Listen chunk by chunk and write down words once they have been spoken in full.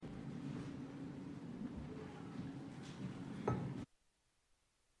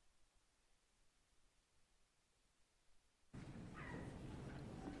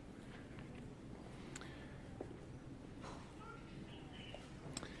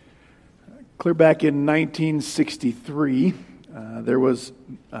Clear back in 1963, there was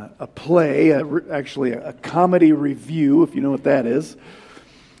a play, actually a comedy review, if you know what that is,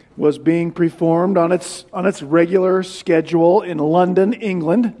 was being performed on its regular schedule in London,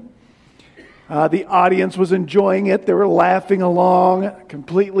 England. The audience was enjoying it. They were laughing along,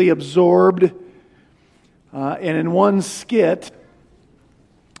 completely absorbed. And in one skit,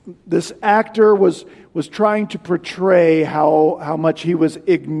 this actor was trying to portray how much he was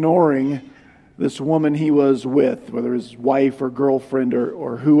ignoring this woman he was with, whether his wife or girlfriend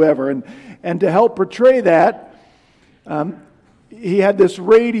or whoever. And to help portray that, he had this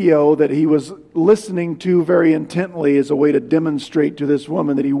radio that he was listening to very intently as a way to demonstrate to this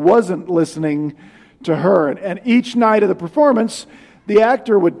woman that he wasn't listening to her. And each night of the performance, the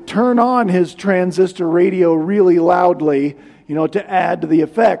actor would turn on his transistor radio really loudly, to add to the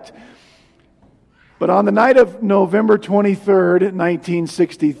effect. But on the night of November 23rd,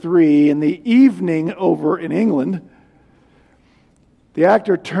 1963, in the evening over in England, the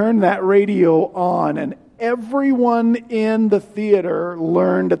actor turned that radio on, and everyone in the theater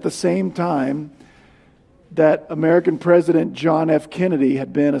learned at the same time that American President John F. Kennedy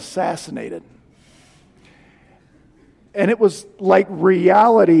had been assassinated. And it was like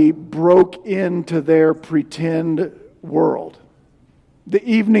reality broke into their pretend world. The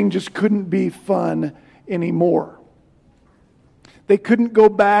evening just couldn't be fun anymore. They couldn't go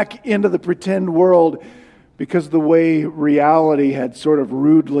back into the pretend world because the way reality had sort of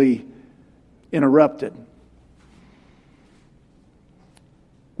rudely interrupted.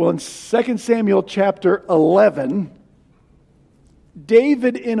 Well, in 2 Samuel chapter 11,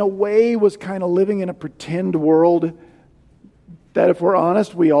 David, in a way, was kind of living in a pretend world that, if we're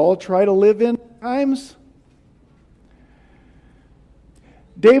honest, we all try to live in at times.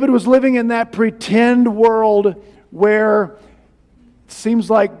 David was living in that pretend world where it seems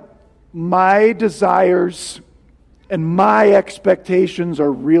like my desires and my expectations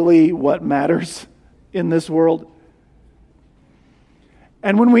are really what matters in this world.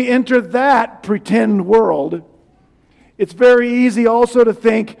 And when we enter that pretend world, it's very easy also to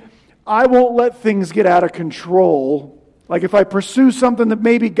think, I won't let things get out of control. Like if I pursue something that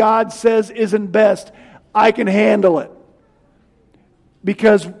maybe God says isn't best, I can handle it.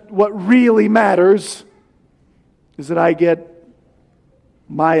 Because what really matters is that I get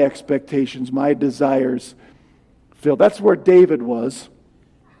my expectations, my desires filled. That's where David was,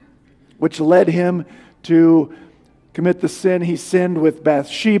 which led him to commit the sin he sinned with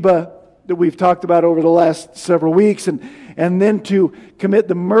Bathsheba that we've talked about over the last several weeks, and then to commit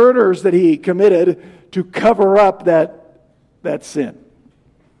the murders that he committed to cover up that sin.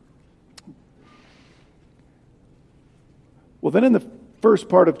 Well, then in the first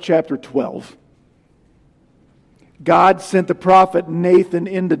part of chapter 12, God sent the prophet Nathan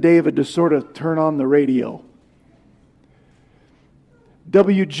into David to sort of turn on the radio.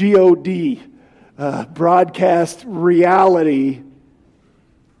 WGOD, broadcast reality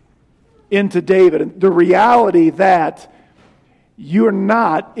into David. The reality that you're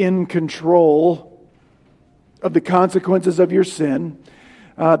not in control of the consequences of your sin.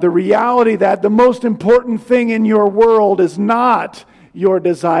 The reality that the most important thing in your world is not your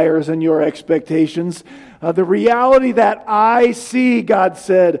desires and your expectations. The reality that I see, God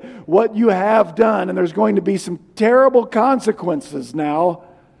said, what you have done, and there's going to be some terrible consequences now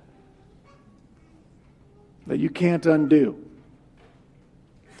that you can't undo.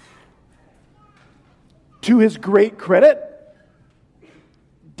 To his great credit,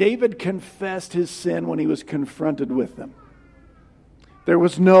 David confessed his sin when he was confronted with them. There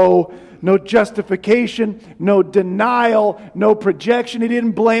was no justification, no denial, no projection. He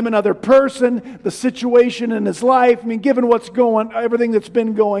didn't blame another person, the situation in his life. Given everything that's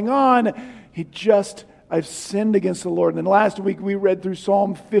been going on, I've sinned against the Lord. And then last week we read through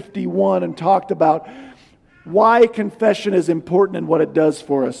Psalm 51 and talked about why confession is important and what it does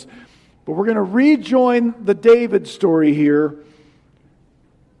for us. But we're going to rejoin the David story here,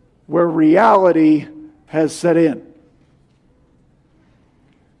 where reality has set in.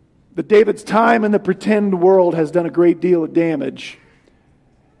 That David's time in the pretend world has done a great deal of damage.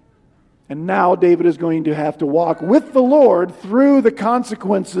 And now David is going to have to walk with the Lord through the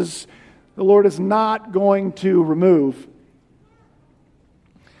consequences the Lord is not going to remove.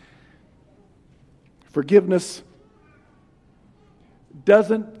 Forgiveness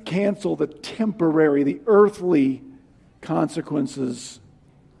doesn't cancel the temporary, the earthly consequences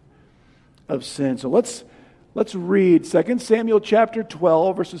of sin. So let's read 2 Samuel chapter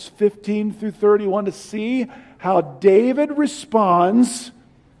 12, verses 15 through 31 to see how David responds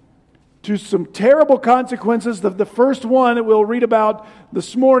to some terrible consequences. The first one that we'll read about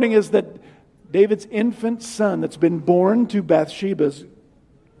this morning is that David's infant son that's been born to Bathsheba is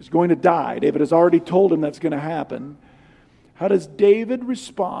going to die. David has already told him that's going to happen. How does David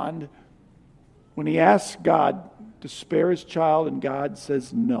respond when he asks God to spare his child and God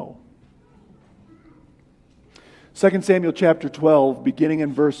says no? 2 Samuel chapter 12, beginning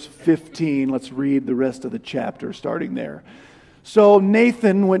in verse 15. Let's read the rest of the chapter, starting there. So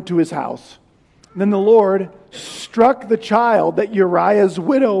Nathan went to his house. Then the Lord struck the child that Uriah's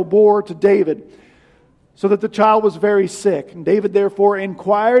widow bore to David, so that the child was very sick. And David therefore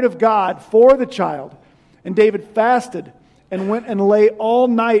inquired of God for the child. And David fasted and went and lay all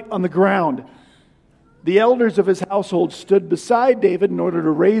night on the ground. The elders of his household stood beside David in order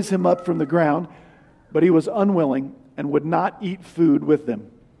to raise him up from the ground, but he was unwilling and would not eat food with them.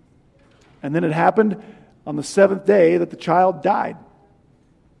 And then it happened on the seventh day that the child died.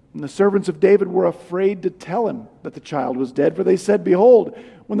 And the servants of David were afraid to tell him that the child was dead, for they said, "Behold,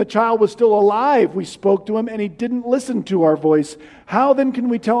 when the child was still alive, we spoke to him, and he didn't listen to our voice. How then can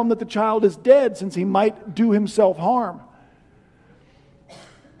we tell him that the child is dead, since he might do himself harm?"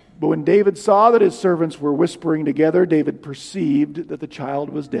 But when David saw that his servants were whispering together, David perceived that the child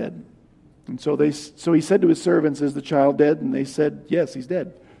was dead. And so he said to his servants, "Is the child dead?" And they said, "Yes, he's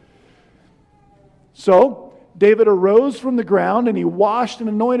dead." So David arose from the ground, and he washed and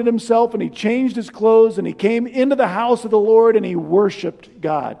anointed himself, and he changed his clothes, and he came into the house of the Lord, and he worshiped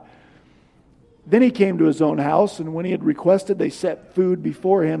God. Then he came to his own house, and when he had requested, they set food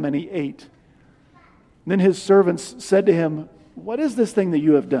before him, and he ate. Then his servants said to him, "What is this thing that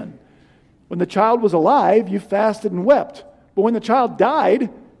you have done? When the child was alive, you fasted and wept. But when the child died,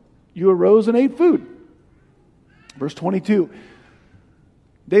 you arose and ate food." Verse 22.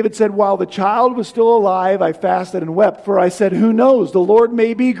 David said, "While the child was still alive, I fasted and wept. For I said, 'Who knows? The Lord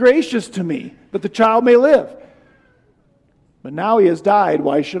may be gracious to me, that the child may live.' But now he has died.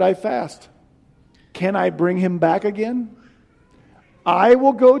 Why should I fast? Can I bring him back again? I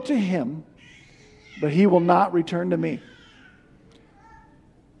will go to him, but he will not return to me."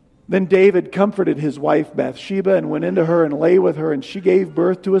 Then David comforted his wife Bathsheba and went into her and lay with her, and she gave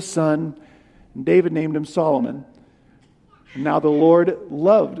birth to a son, and David named him Solomon. And now the Lord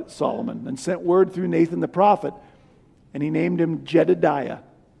loved Solomon and sent word through Nathan the prophet, and he named him Jedediah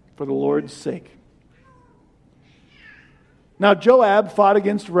for the Lord's sake. Now Joab fought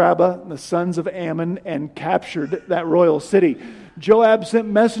against Rabbah, the sons of Ammon, and captured that royal city. Joab sent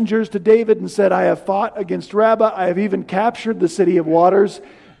messengers to David and said, "I have fought against Rabbah. I have even captured the city of waters.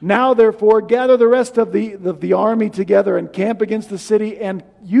 Now, therefore, gather the rest of the army together and camp against the city, and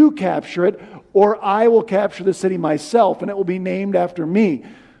you capture it, or I will capture the city myself, and it will be named after me."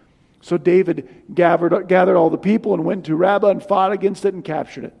 So David gathered all the people and went to Rabbah and fought against it and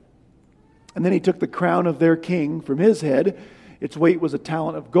captured it. And then he took the crown of their king from his head. Its weight was a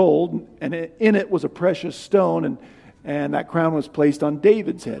talent of gold, and in it was a precious stone, and that crown was placed on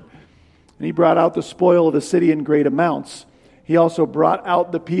David's head. And he brought out the spoil of the city in great amounts. He also brought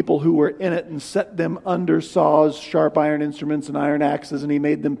out the people who were in it and set them under saws, sharp iron instruments, and iron axes, and he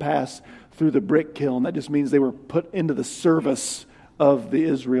made them pass through the brick kiln. That just means they were put into the service of the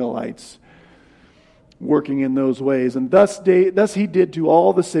Israelites, working in those ways. And thus he did to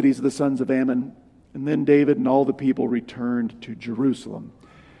all the cities of the sons of Ammon. And then David and all the people returned to Jerusalem.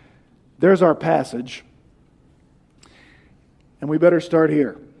 There's our passage. And we better start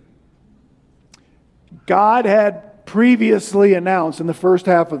here. God had previously announced in the first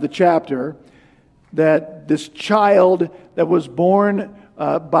half of the chapter that this child that was born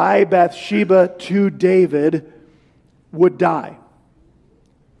by Bathsheba to David would die.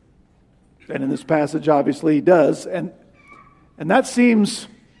 And in this passage, obviously, he does. And that seems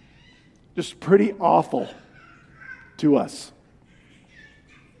just pretty awful to us.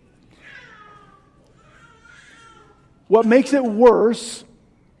 What makes it worse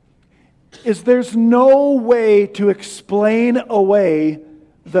is there's no way to explain away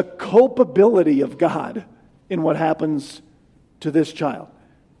the culpability of God in what happens to this child.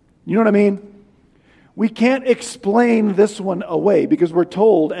 You know what I mean? We can't explain this one away because we're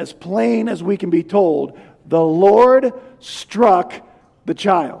told, as plain as we can be told, the Lord struck the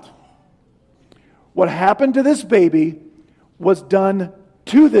child. What happened to this baby was done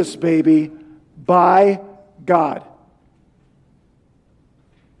to this baby by God.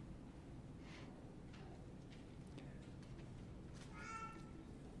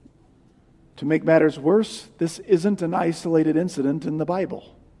 To make matters worse, this isn't an isolated incident in the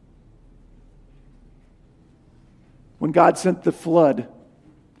Bible. When God sent the flood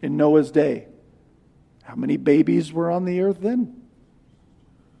in Noah's day, how many babies were on the earth then?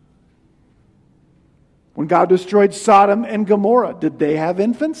 When God destroyed Sodom and Gomorrah, did they have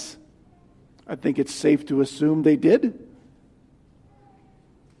infants? I think it's safe to assume they did.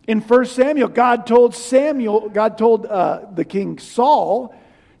 In 1 Samuel, God told the king Saul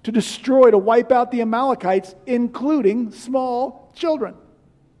to destroy, to wipe out the Amalekites, including small children.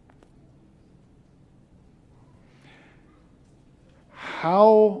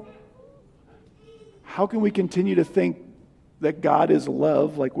 How can we continue to think that God is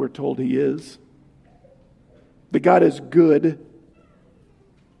love like we're told He is? That God is good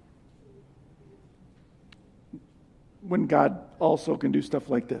when God also can do stuff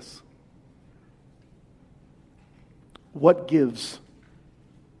like this? What gives?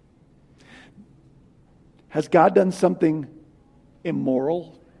 Has God done something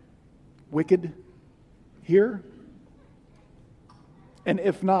immoral, wicked here? And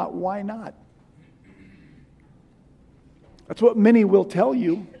if not, why not? That's what many will tell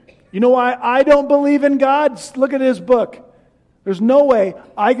you. You know why I don't believe in God? Look at His book. There's no way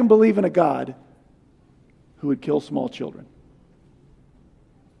I can believe in a God who would kill small children.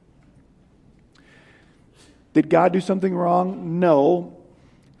 Did God do something wrong? No.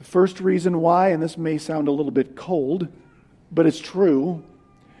 The first reason why, and this may sound a little bit cold, but it's true,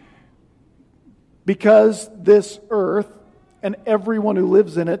 because this earth and everyone who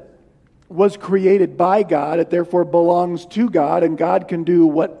lives in it was created by God. It therefore belongs to God, and God can do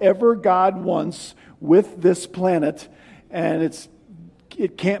whatever God wants with this planet, and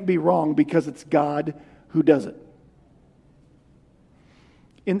it can't be wrong because it's God who does it.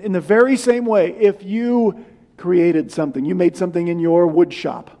 In the very same way, if you created something, you made something in your wood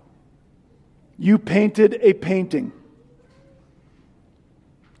shop, you painted a painting,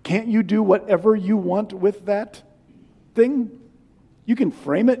 can't you do whatever you want with that thing? You can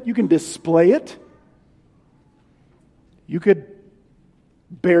frame it, you can display it, you could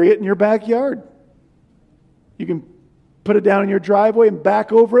bury it in your backyard, you can put it down in your driveway and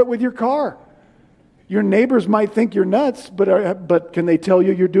back over it with your car. Your neighbors might think you're nuts, but can they tell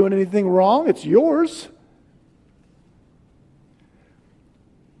you you're doing anything wrong? It's yours.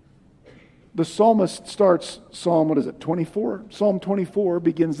 The psalmist starts Psalm 24? Psalm 24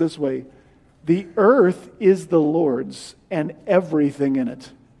 begins this way. The earth is the Lord's and everything in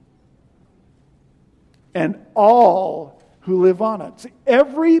it, and all who live on it. See,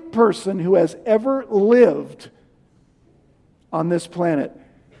 every person who has ever lived on this planet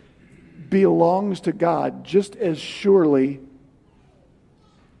belongs to God just as surely,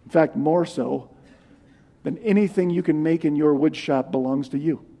 in fact more so, than anything you can make in your wood shop belongs to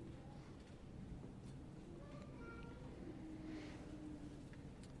you.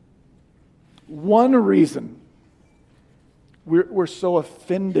 One reason we're so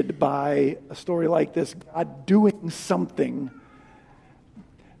offended by a story like this, God doing something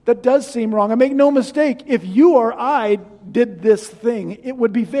that does seem wrong. And make no mistake, if you or I did this thing, it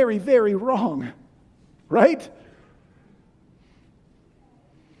would be very, very wrong. Right?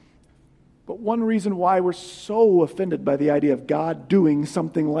 But one reason why we're so offended by the idea of God doing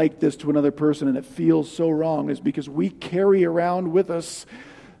something like this to another person and it feels so wrong is because we carry around with us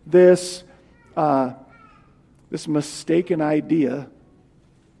this mistaken idea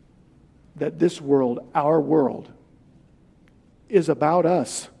that this world, our world, is about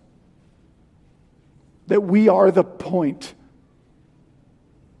us. That we are the point.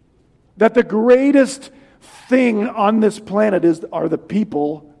 That the greatest thing on this planet are the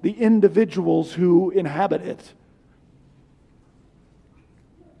people, the individuals who inhabit it.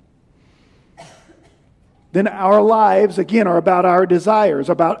 Then our lives, again, are about our desires,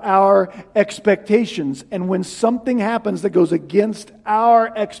 about our expectations. And when something happens that goes against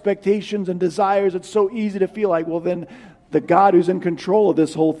our expectations and desires, it's so easy to feel like, well, then the God who's in control of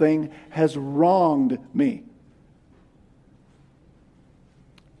this whole thing has wronged me.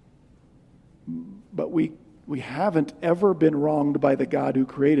 But we haven't ever been wronged by the God who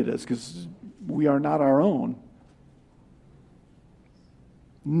created us because we are not our own.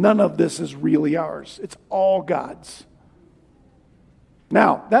 None of this is really ours. It's all God's.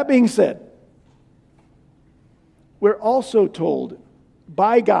 Now, that being said, we're also told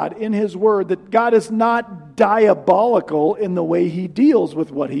by God in His Word that God is not diabolical in the way He deals with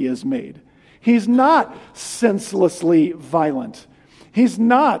what He has made. He's not senselessly violent. He's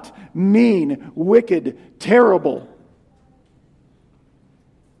not mean, wicked, terrible.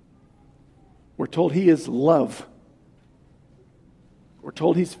 We're told He is love. We're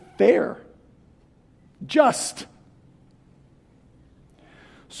told He's fair, just.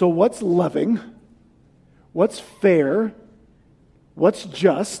 So what's loving? What's fair? What's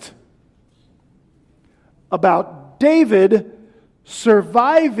just about David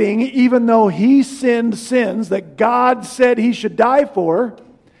surviving even though he sinned sins that God said he should die for,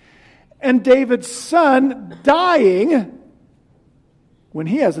 And David's son dying when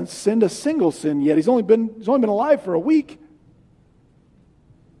he hasn't sinned a single sin yet. He's only been alive for a week.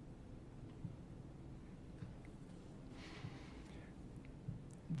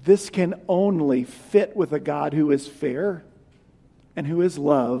 This can only fit with a God who is fair and who is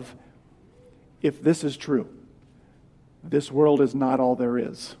love if this is true. This world is not all there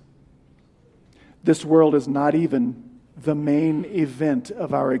is. This world is not even the main event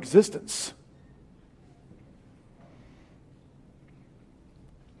of our existence.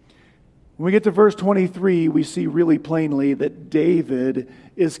 When we get to verse 23, we see really plainly that David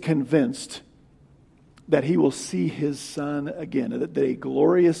is convinced that he will see his son again, that a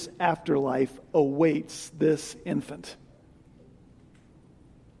glorious afterlife awaits this infant.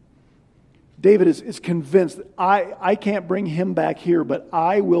 David is convinced that I can't bring him back here, but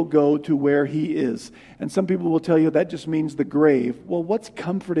I will go to where he is. And some people will tell you that just means the grave. Well, what's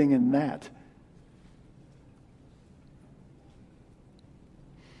comforting in that?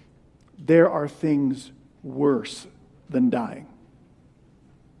 There are things worse than dying.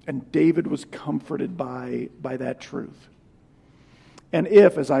 And David was comforted by that truth. And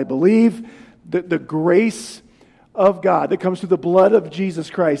if, as I believe, the grace of God that comes through the blood of Jesus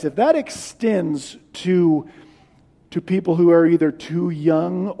Christ, if that extends to people who are either too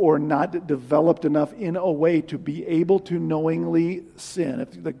young or not developed enough in a way to be able to knowingly sin,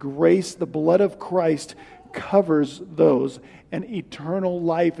 if the grace, the blood of Christ covers those and eternal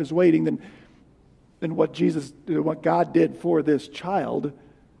life is waiting, then what God did for this child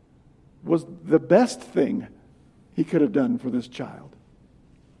was the best thing he could have done for this child.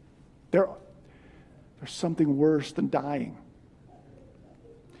 There's something worse than dying.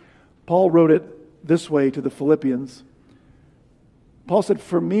 Paul wrote it this way to the Philippians. Paul said,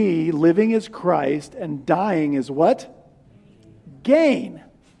 "For me, living is Christ and dying is" what? Gain.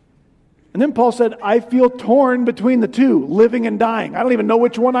 And then Paul said, "I feel torn between the two, living and dying. I don't even know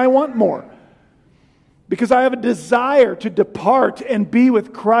which one I want more. Because I have a desire to depart and be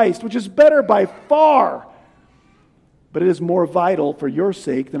with Christ, which is better by far. But it is more vital for your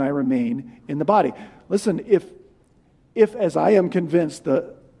sake than I remain in the body." Listen, if as I am convinced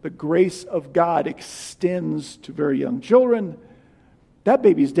the grace of God extends to very young children, that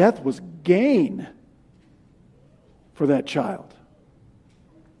baby's death was gain for that child.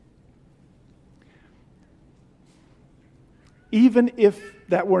 Even if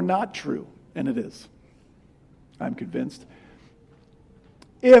that were not true, and it is, I'm convinced.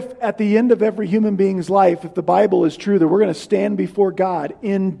 If at the end of every human being's life, if the Bible is true, that we're going to stand before God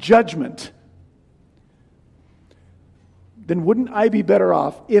in judgment, then wouldn't I be better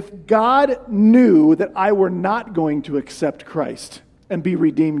off if God knew that I were not going to accept Christ and be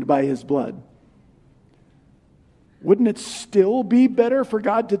redeemed by His blood? Wouldn't it still be better for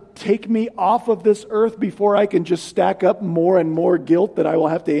God to take me off of this earth before I can just stack up more and more guilt that I will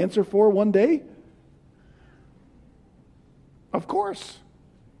have to answer for one day? Of course.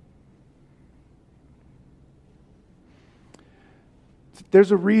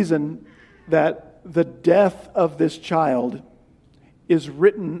 There's a reason that the death of this child is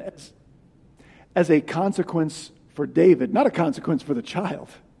written as a consequence for David, not a consequence for the child.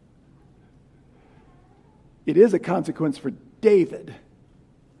 It is a consequence for David.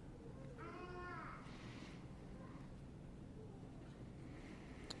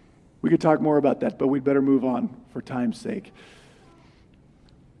 We could talk more about that, but we'd better move on for time's sake.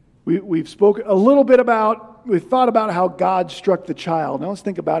 We've spoken a little bit we've thought about how God struck the child. Now let's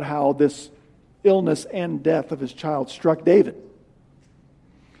think about how this illness and death of his child struck David.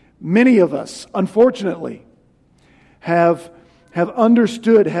 Many of us, unfortunately, have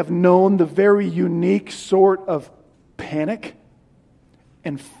understood, have known the very unique sort of panic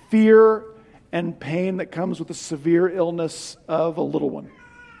and fear and pain that comes with the severe illness of a little one.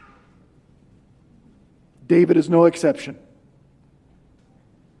 David is no exception.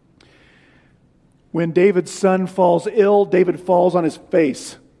 When David's son falls ill, David falls on his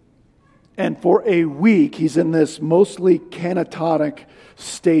face. And for a week, he's in this mostly catatonic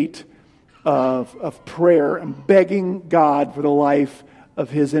state of prayer and begging God for the life of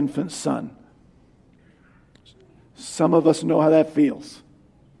his infant son. Some of us know how that feels.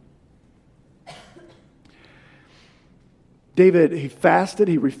 David, he fasted,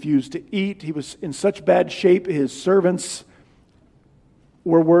 he refused to eat. He was in such bad shape, his servants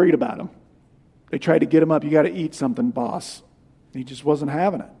were worried about him. They tried to get him up. "You got to eat something, boss." He just wasn't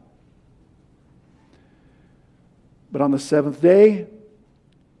having it. But on the seventh day,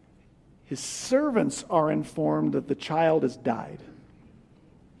 his servants are informed that the child has died.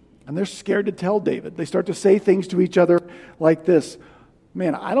 And they're scared to tell David. They start to say things to each other like this: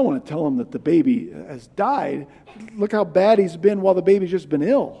 man, I don't want to tell him that the baby has died. Look how bad he's been while the baby's just been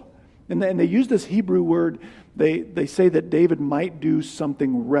ill. And they use this Hebrew word. They say that David might do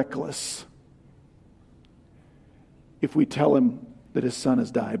something reckless if we tell him that his son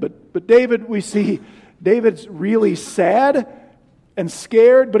has died. But David, we see, David's really sad and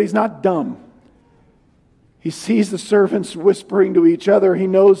scared, but he's not dumb. He sees the servants whispering to each other. He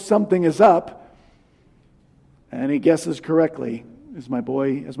knows something is up. And he guesses correctly. Has my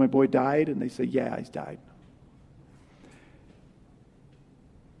boy died? And they say, yeah, he's died.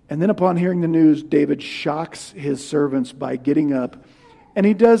 And then upon hearing the news, David shocks his servants by getting up. And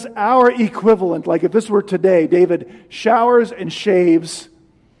he does our equivalent. Like if this were today, David showers and shaves,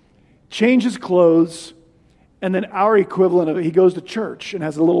 changes clothes, and then our equivalent of it, he goes to church and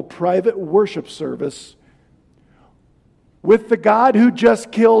has a little private worship service with the God who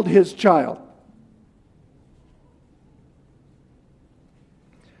just killed his child.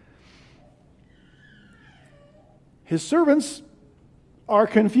 His servants are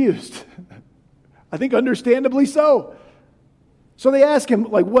confused. I think understandably so. So they ask him,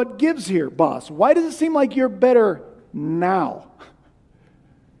 like, what gives here, boss? Why does it seem like you're better now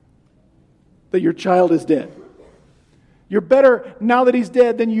that your child is dead? You're better now that he's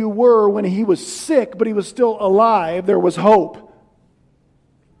dead than you were when he was sick, but he was still alive. There was hope.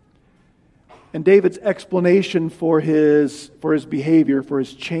 And David's explanation for his behavior, for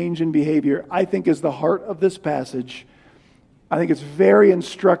his change in behavior, I think is the heart of this passage. I think it's very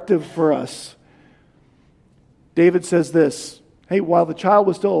instructive for us. David says this, hey, while the child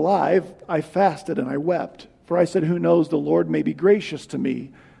was still alive, I fasted and I wept. For I said, who knows, the Lord may be gracious to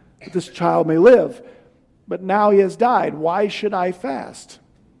me, that this child may live. But now he has died. Why should I fast?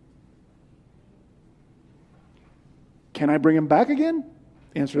 Can I bring him back again?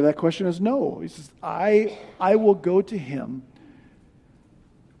 The answer to that question is no. He says, I will go to him,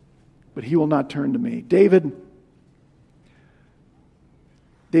 but he will not turn to me. David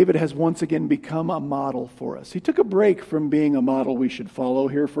has once again become a model for us. He took a break from being a model we should follow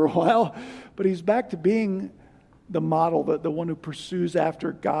here for a while, but he's back to being the model, the one who pursues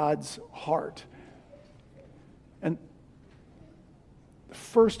after God's heart. And the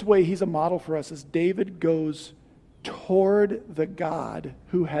first way he's a model for us is David goes toward the God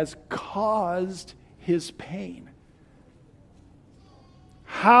who has caused his pain.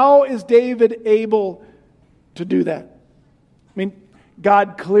 How is David able to do that? I mean,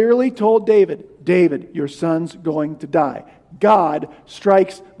 God clearly told David, your son's going to die. God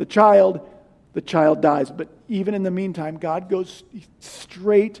strikes the child dies. But even in the meantime, God goes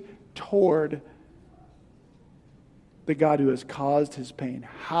straight toward the God who has caused his pain.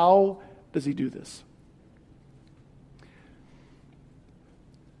 How does he do this?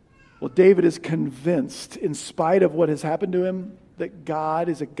 Well, David is convinced, in spite of what has happened to him, that God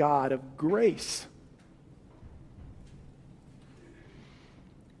is a God of grace.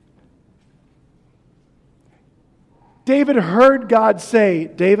 David heard God say,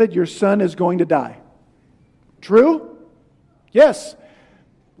 David, your son is going to die. True? Yes.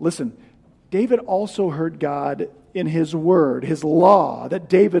 Listen, David also heard God in his word, his law, that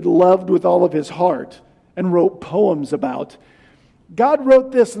David loved with all of his heart and wrote poems about. God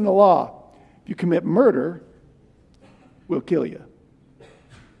wrote this in the law. If you commit murder, we'll kill you.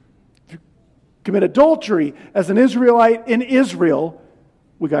 If you commit adultery as an Israelite in Israel,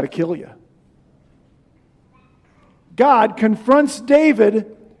 we got to kill you. God confronts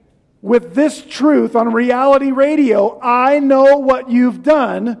David with this truth on reality radio. I know what you've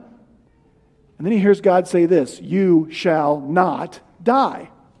done. And then he hears God say this, you shall not die.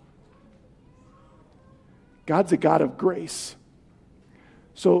 God's a God of grace.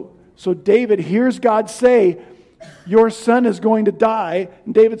 So David hears God say, your son is going to die.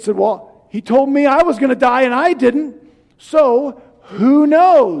 And David said, well, he told me I was going to die and I didn't. So who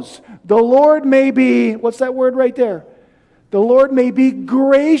knows? The Lord may be, what's that word right there? The Lord may be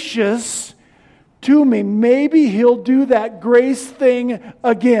gracious to me. Maybe he'll do that grace thing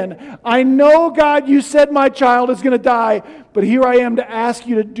again. I know, God, you said my child is going to die, but here I am to ask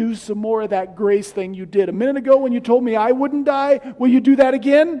you to do some more of that grace thing you did. A minute ago when you told me I wouldn't die, will you do that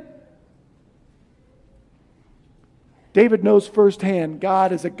again? David knows firsthand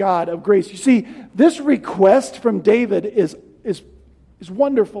God is a God of grace. You see, this request from David is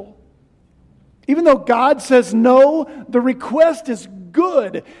wonderful. Even though God says no, the request is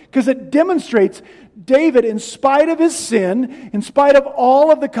good because it demonstrates David, in spite of his sin, in spite of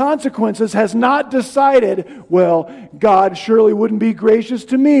all of the consequences, has not decided, well, God surely wouldn't be gracious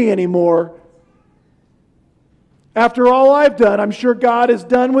to me anymore. After all I've done, I'm sure God is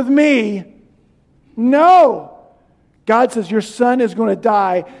done with me. No. God says, your son is going to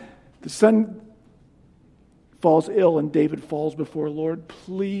die. The son falls ill and David falls before Lord.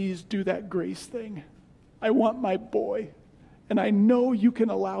 Please do that grace thing. I want my boy. And I know you can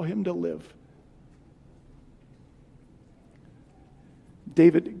allow him to live.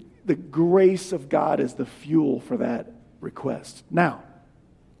 David, the grace of God is the fuel for that request. Now,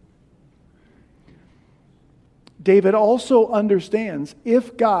 David also understands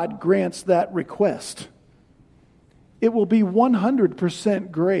if God grants that request, it will be 100%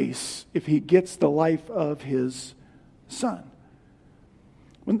 grace if he gets the life of his son.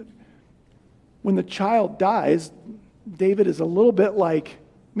 When the child dies, David is a little bit like,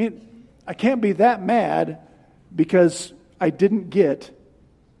 I can't be that mad because I didn't get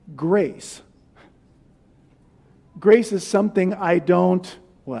grace. Grace is something I don't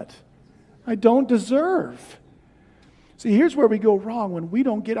deserve. See, here's where we go wrong when we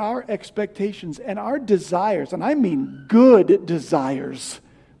don't get our expectations and our desires, and I mean good desires,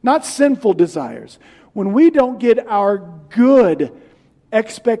 not sinful desires. When we don't get our good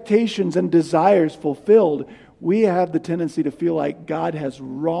expectations and desires fulfilled, we have the tendency to feel like God has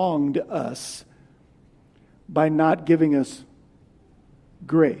wronged us by not giving us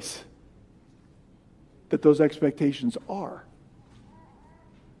grace that those expectations are.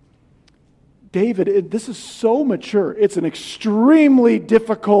 David, this is so mature. It's an extremely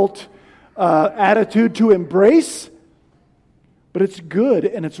difficult attitude to embrace, but it's good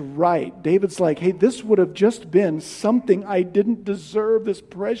and it's right. David's like, hey, this would have just been something I didn't deserve, this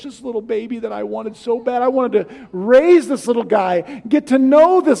precious little baby that I wanted so bad. I wanted to raise this little guy, get to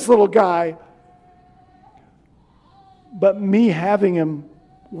know this little guy. But me having him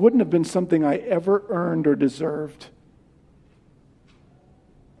wouldn't have been something I ever earned or deserved.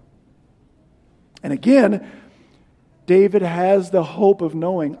 And again, David has the hope of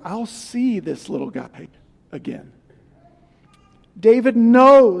knowing, I'll see this little guy again. David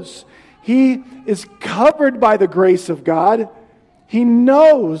knows he is covered by the grace of God. He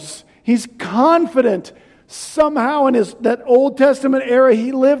knows, he's confident somehow in that Old Testament era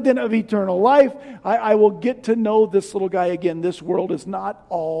he lived in of eternal life, I will get to know this little guy again. This world is not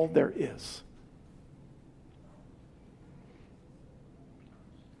all there is.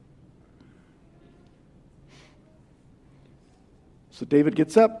 So David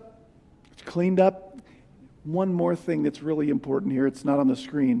gets up, it's cleaned up. One more thing that's really important here, it's not on the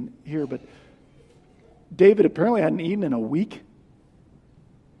screen here, but David apparently hadn't eaten in a week.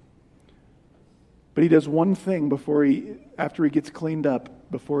 But he does one thing after he gets cleaned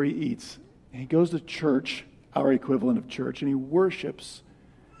up, before he eats. He goes to church, our equivalent of church, and he worships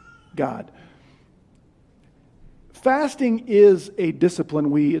God. Fasting is a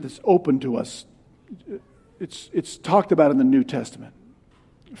discipline that's open to us. It's talked about in the New Testament.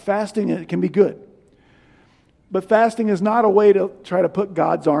 Fasting, it can be good. But fasting is not a way to try to put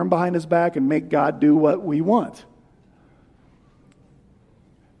God's arm behind his back and make God do what we want.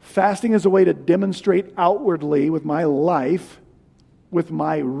 Fasting is a way to demonstrate outwardly with my life, with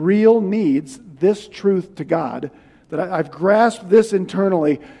my real needs, this truth to God, that I've grasped this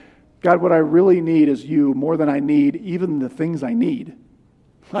internally. God, what I really need is you more than I need even the things I need.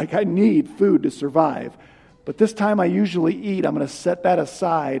 Like I need food to survive. But this time I usually eat, I'm going to set that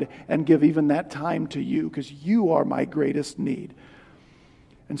aside and give even that time to you because you are my greatest need.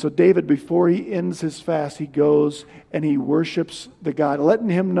 And so David, before he ends his fast, he goes and he worships the God, letting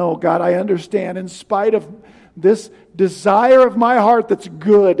him know, God, I understand in spite of this desire of my heart that's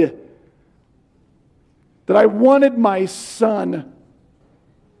good, that I wanted my son.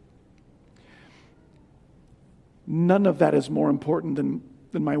 None of that is more important than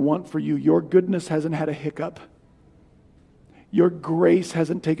my want for you. Your goodness hasn't had a hiccup. Your grace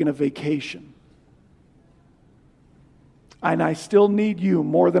hasn't taken a vacation. And I still need you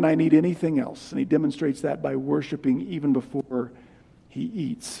more than I need anything else. And he demonstrates that by worshiping even before he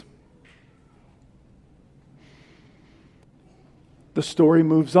eats. The story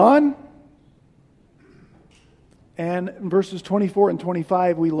moves on. And in verses 24 and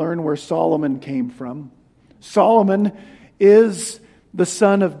 25, we learn where Solomon came from. Solomon is the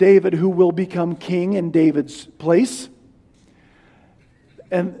son of David who will become king in David's place.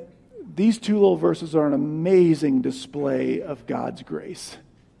 And these two little verses are an amazing display of God's grace.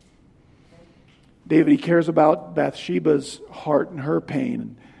 David, he cares about Bathsheba's heart and her pain.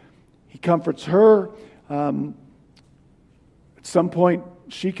 And he comforts her. At some point,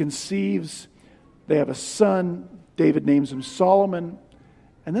 she conceives. They have a son. David names him Solomon.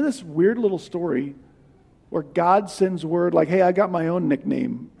 And then this weird little story where God sends word like, hey, I got my own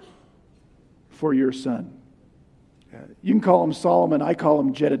nickname for your son. You can call him Solomon. I call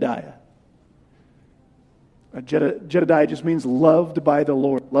him Jedediah. Jedediah just means loved by the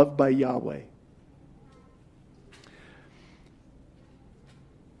Lord, loved by Yahweh.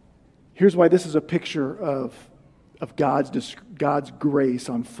 Here's why this is a picture of God's grace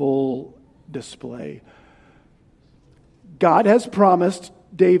on full display. God has promised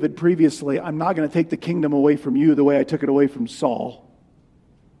David previously, I'm not going to take the kingdom away from you the way I took it away from Saul.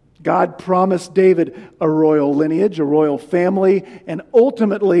 God promised David a royal lineage, a royal family, and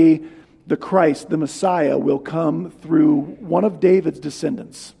ultimately the Christ, the Messiah, will come through one of David's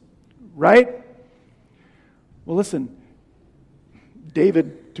descendants. Right? Well, listen,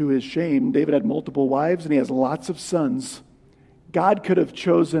 David, to his shame, David had multiple wives and he has lots of sons. God could have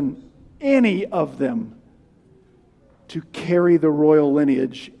chosen any of them to carry the royal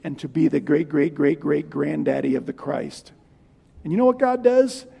lineage and to be the great-great-great-great-granddaddy of the Christ. And you know what God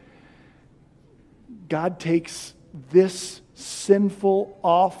does? God takes this sinful,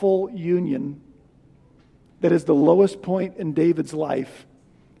 awful union that is the lowest point in David's life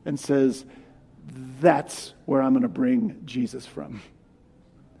and says, that's where I'm going to bring Jesus from.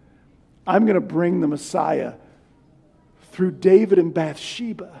 I'm going to bring the Messiah through David and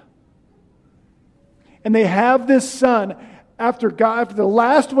Bathsheba. And they have this son. After the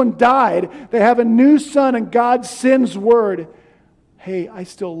last one died, they have a new son, and God sends word, hey, I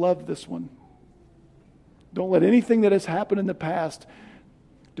still love this one. Don't let anything that has happened in the past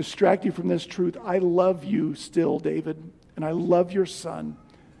distract you from this truth. I love you still, David, and I love your son.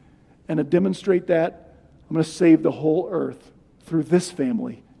 And to demonstrate that, I'm going to save the whole earth through this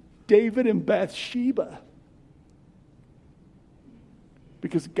family, David and Bathsheba.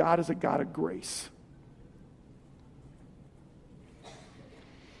 Because God is a God of grace.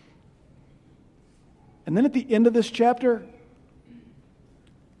 And then at the end of this chapter,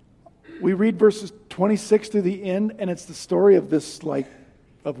 we read verses 26 to the end, and it's the story of this,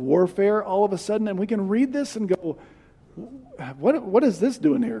 of warfare all of a sudden, and we can read this and go, what is this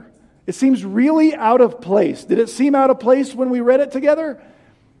doing here? It seems really out of place. Did it seem out of place when we read it together?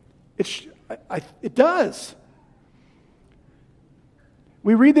 It does.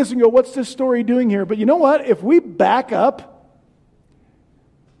 We read this and go, what's this story doing here? But you know what? If we back up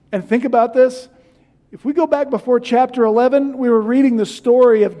and think about this, if we go back before chapter 11, we were reading the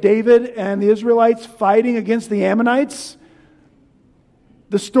story of David and the Israelites fighting against the Ammonites.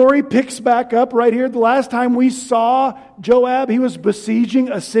 The story picks back up right here. The last time we saw Joab, he was besieging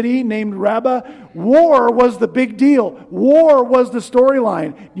a city named Rabbah. War was the big deal. War was the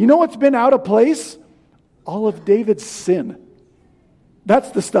storyline. You know what's been out of place? All of David's sin.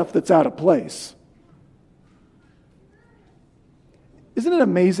 That's the stuff that's out of place. Isn't it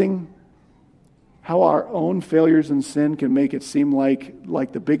amazing how our own failures and sin can make it seem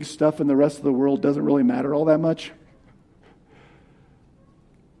like the big stuff in the rest of the world doesn't really matter all that much?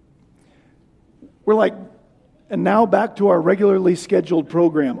 We're like, and now back to our regularly scheduled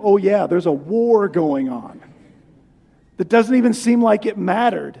program. Oh yeah, there's a war going on that doesn't even seem like it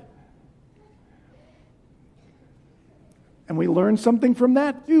mattered. And we learn something from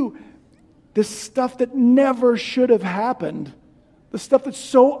that too. This stuff that never should have happened, the stuff that's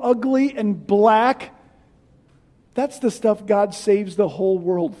so ugly and black, that's the stuff God saves the whole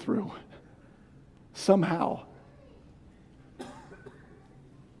world through. Somehow.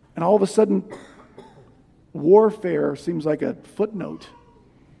 And all of a sudden, warfare seems like a footnote.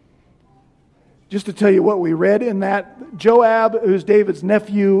 Just to tell you what we read in that, Joab, who's David's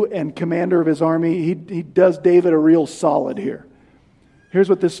nephew and commander of his army, he does David a real solid here. Here's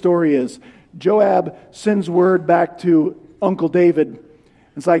what this story is. Joab sends word back to Uncle David.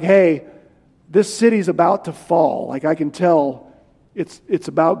 It's like, hey, this city's about to fall. Like, I can tell it's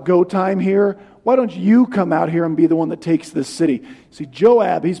about go time here. Why don't you come out here and be the one that takes this city? See,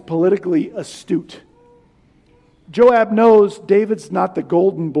 Joab, he's politically astute. Joab knows David's not the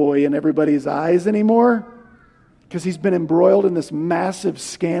golden boy in everybody's eyes anymore because he's been embroiled in this massive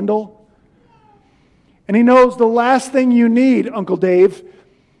scandal. And he knows the last thing you need, Uncle Dave,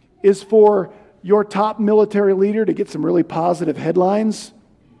 is for your top military leader to get some really positive headlines.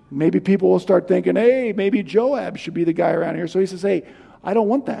 Maybe people will start thinking, hey, maybe Joab should be the guy around here. So he says, hey, I don't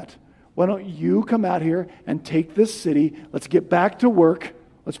want that. Why don't you come out here and take this city? Let's get back to work.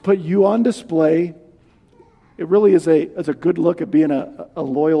 Let's put you on display. It really is a good look at being a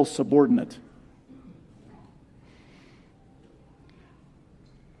loyal subordinate.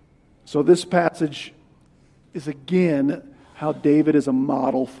 So this passage is again how David is a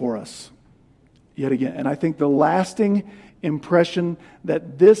model for us. Yet again. And I think the lasting impression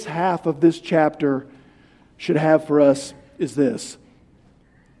that this half of this chapter should have for us is this.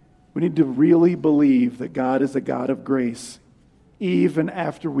 We need to really believe that God is a God of grace, even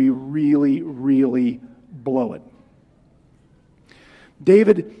after we really, really blow it.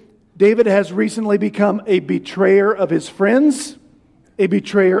 David has recently become a betrayer of his friends, a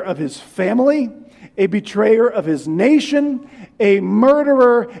betrayer of his family, a betrayer of his nation, a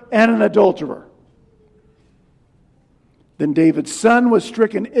murderer, and an adulterer. Then David's son was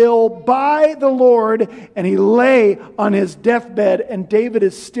stricken ill by the Lord, and he lay on his deathbed, and David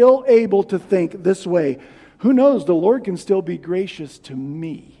is still able to think this way: who knows, the Lord can still be gracious to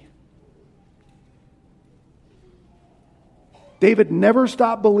me. David never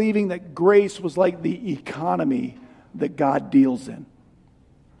stopped believing that grace was like the economy that God deals in.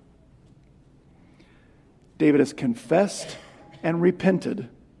 David has confessed and repented,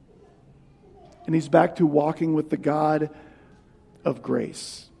 and he's back to walking with the God of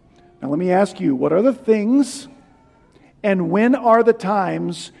grace. Now let me ask you, what are the things and when are the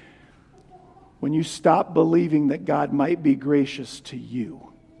times when you stop believing that God might be gracious to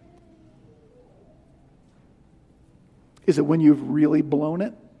you? Is it when you've really blown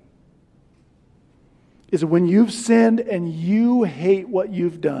it? Is it when you've sinned and you hate what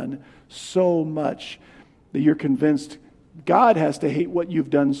you've done so much that you're convinced God has to hate what you've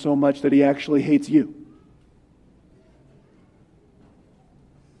done so much that He actually hates you?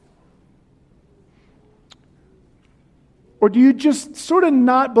 Or do you just sort of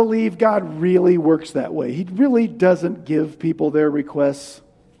not believe God really works that way? He really doesn't give people their requests.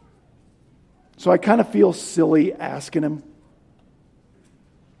 So I kind of feel silly asking Him.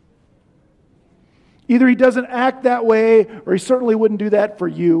 Either He doesn't act that way, or He certainly wouldn't do that for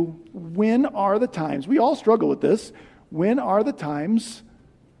you. When are the times? We all struggle with this. When are the times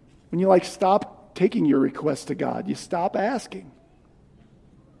when you stop taking your request to God? You stop asking.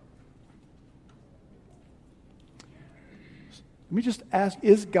 Let me just ask,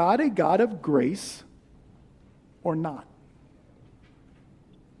 is God a God of grace or not?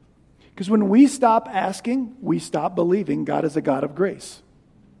 Because when we stop asking, we stop believing God is a God of grace.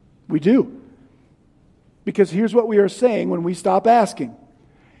 We do. Because here's what we are saying when we stop asking.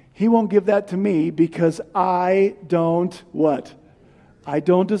 He won't give that to me because I don't what? I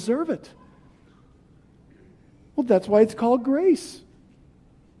don't deserve it. Well, that's why it's called grace.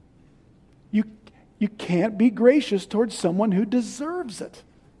 You can't be gracious towards someone who deserves it.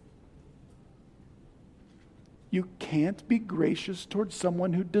 You can't be gracious towards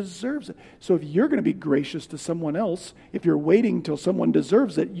someone who deserves it. So if you're going to be gracious to someone else, if you're waiting till someone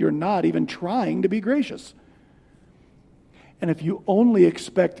deserves it, you're not even trying to be gracious. And if you only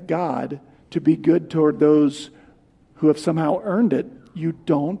expect God to be good toward those who have somehow earned it, you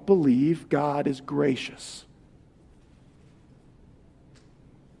don't believe God is gracious.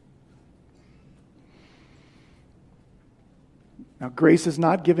 Now, grace is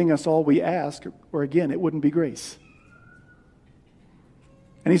not giving us all we ask, or again, it wouldn't be grace.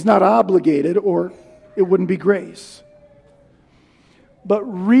 And He's not obligated, or it wouldn't be grace. But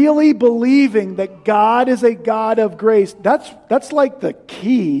really believing that God is a God of grace, that's like the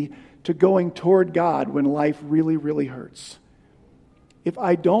key to going toward God when life really, really hurts. If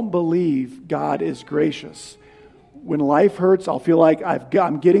I don't believe God is gracious, when life hurts, I'll feel like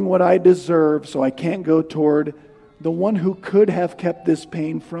I'm getting what I deserve, so I can't go toward the one who could have kept this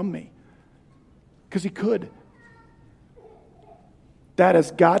pain from me. Because He could. That has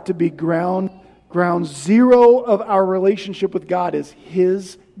got to be ground zero of our relationship with God is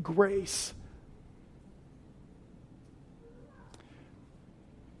His grace.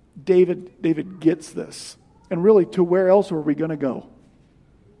 David gets this. And really, to where else are we going to go?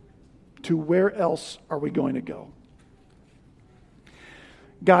 To where else are we going to go?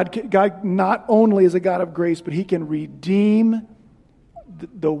 God not only is a God of grace, but He can redeem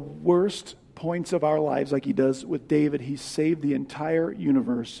the worst points of our lives like He does with David. He saved the entire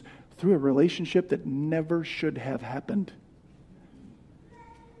universe through a relationship that never should have happened.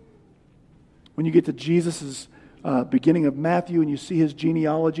 When you get to Jesus' beginning of Matthew and you see His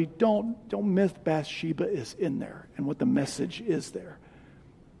genealogy, don't miss Bathsheba is in there and what the message is there.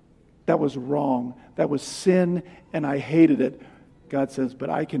 That was wrong. That was sin, and I hated it. God says, but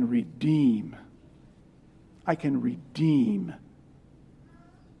I can redeem. I can redeem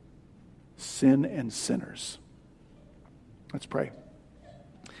sin and sinners. Let's pray.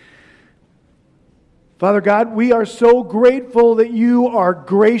 Father God, we are so grateful that You are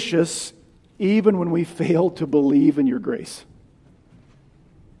gracious even when we fail to believe in Your grace.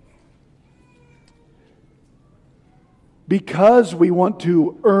 Because we want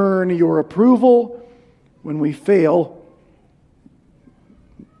to earn Your approval, when we fail,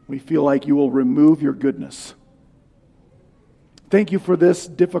 we feel like You will remove Your goodness. Thank You for this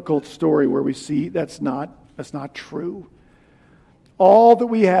difficult story where we see that's not true. All that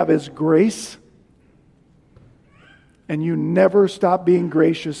we have is grace, And you never stop being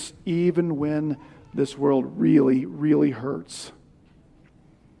gracious even when this world really, really hurts.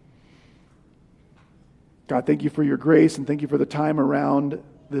 God, thank you for your grace, and thank you for the time around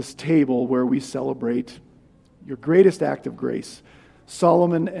this table where we celebrate your greatest act of grace,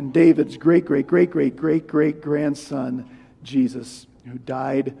 Solomon and David's great-great-great-great-great-great-grandson, Jesus, who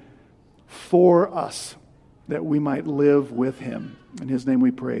died for us that we might live with him. In his name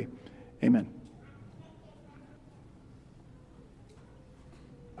we pray. Amen.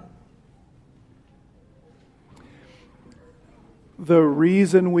 The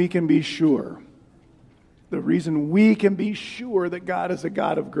reason we can be sure that God is a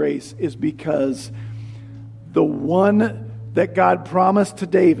God of grace is because the one that God promised to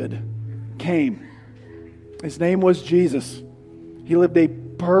David came. His name was Jesus. He lived a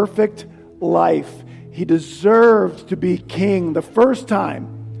perfect life. He deserved to be king the first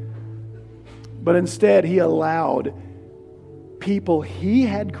time. But instead, he allowed people he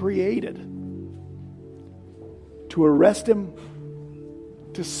had created to arrest him,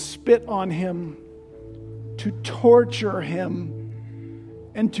 to spit on him, to torture him,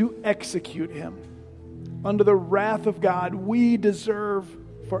 and to execute him. Under the wrath of God we deserve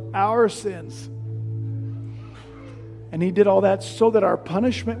for our sins. And he did all that so that our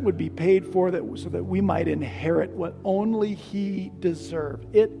punishment would be paid for, so that we might inherit what only he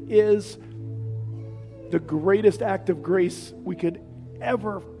deserved. It is the greatest act of grace we could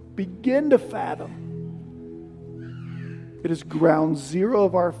ever begin to fathom. It is ground zero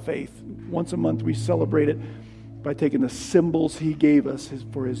of our faith. Once a month we celebrate it by taking the symbols he gave us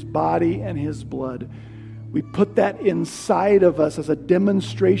for his body and his blood. We put that inside of us as a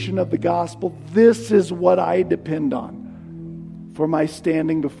demonstration of the gospel. This is what I depend on for my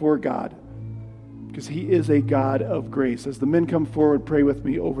standing before God, because he is a God of grace. As the men come forward, pray with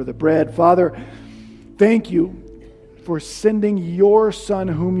me over the bread. Father, thank you for sending your Son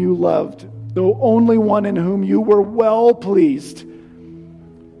whom you loved, the only one in whom you were well pleased,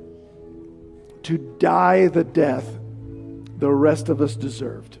 to die the death the rest of us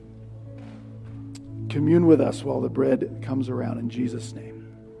deserved. Commune with us while the bread comes around in Jesus' name.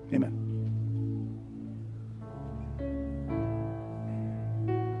 Amen.